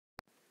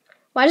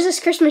Why does this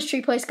Christmas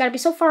tree place gotta be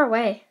so far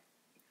away?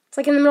 It's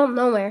like in the middle of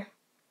nowhere.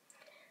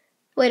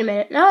 Wait a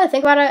minute. Now that I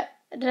think about it,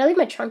 did I leave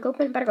my trunk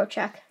open? Better go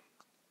check.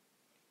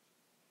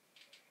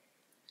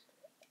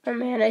 Oh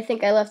man, I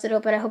think I left it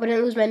open. I hope I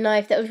didn't lose my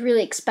knife. That was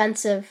really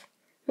expensive.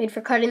 Made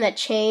for cutting that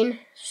chain.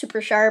 Super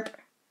sharp.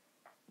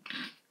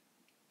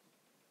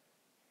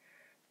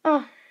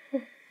 Oh,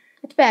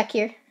 it's back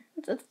here.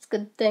 That's a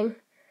good thing.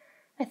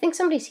 I think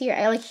somebody's here.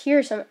 I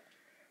hear some.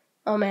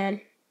 Oh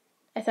man,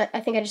 I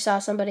think I just saw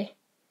somebody.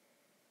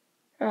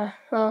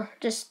 Well,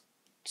 just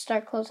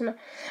start closing up.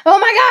 Oh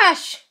my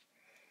gosh!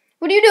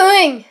 What are you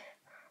doing?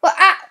 Well,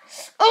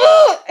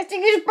 I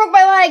think you just broke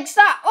my leg.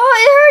 Stop!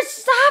 Oh, it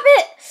hurts. Stop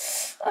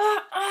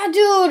it!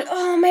 Dude.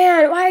 Oh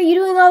man, why are you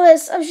doing all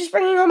this? I was just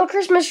bringing home a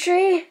Christmas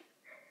tree.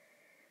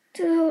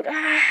 Dude,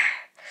 I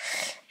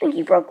think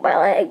you broke my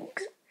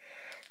legs.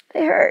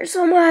 They hurt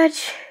so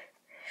much.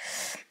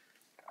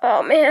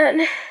 Oh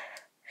man.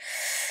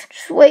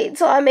 Just wait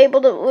until I'm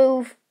able to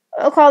move.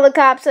 I'll call the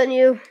cops on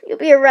you. You'll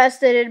be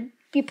arrested and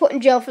be put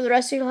in jail for the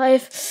rest of your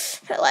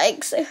life. My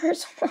legs, they hurt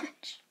so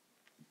much.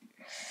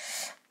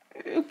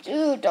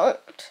 Dude, don't.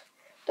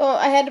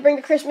 I had to bring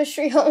the Christmas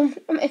tree home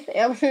for my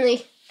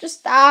family. Just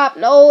stop.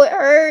 No, it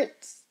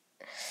hurts.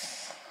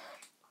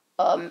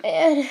 Oh,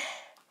 man.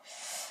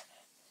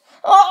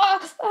 Oh,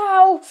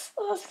 ow.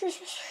 Oh, the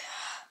Christmas tree.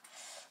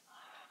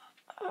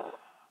 Oh.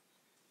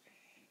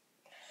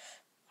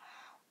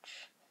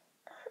 Ouch.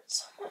 It hurts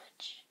so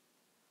much.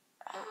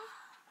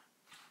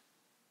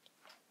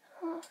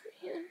 Oh,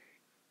 man.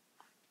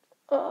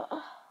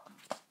 Oh.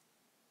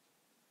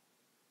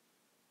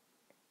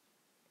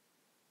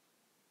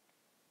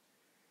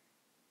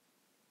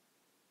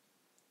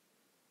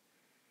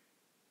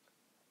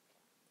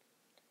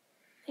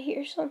 I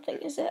hear something.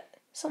 Is that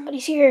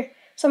somebody's here?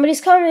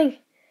 Somebody's coming.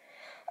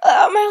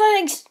 Oh, my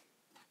legs.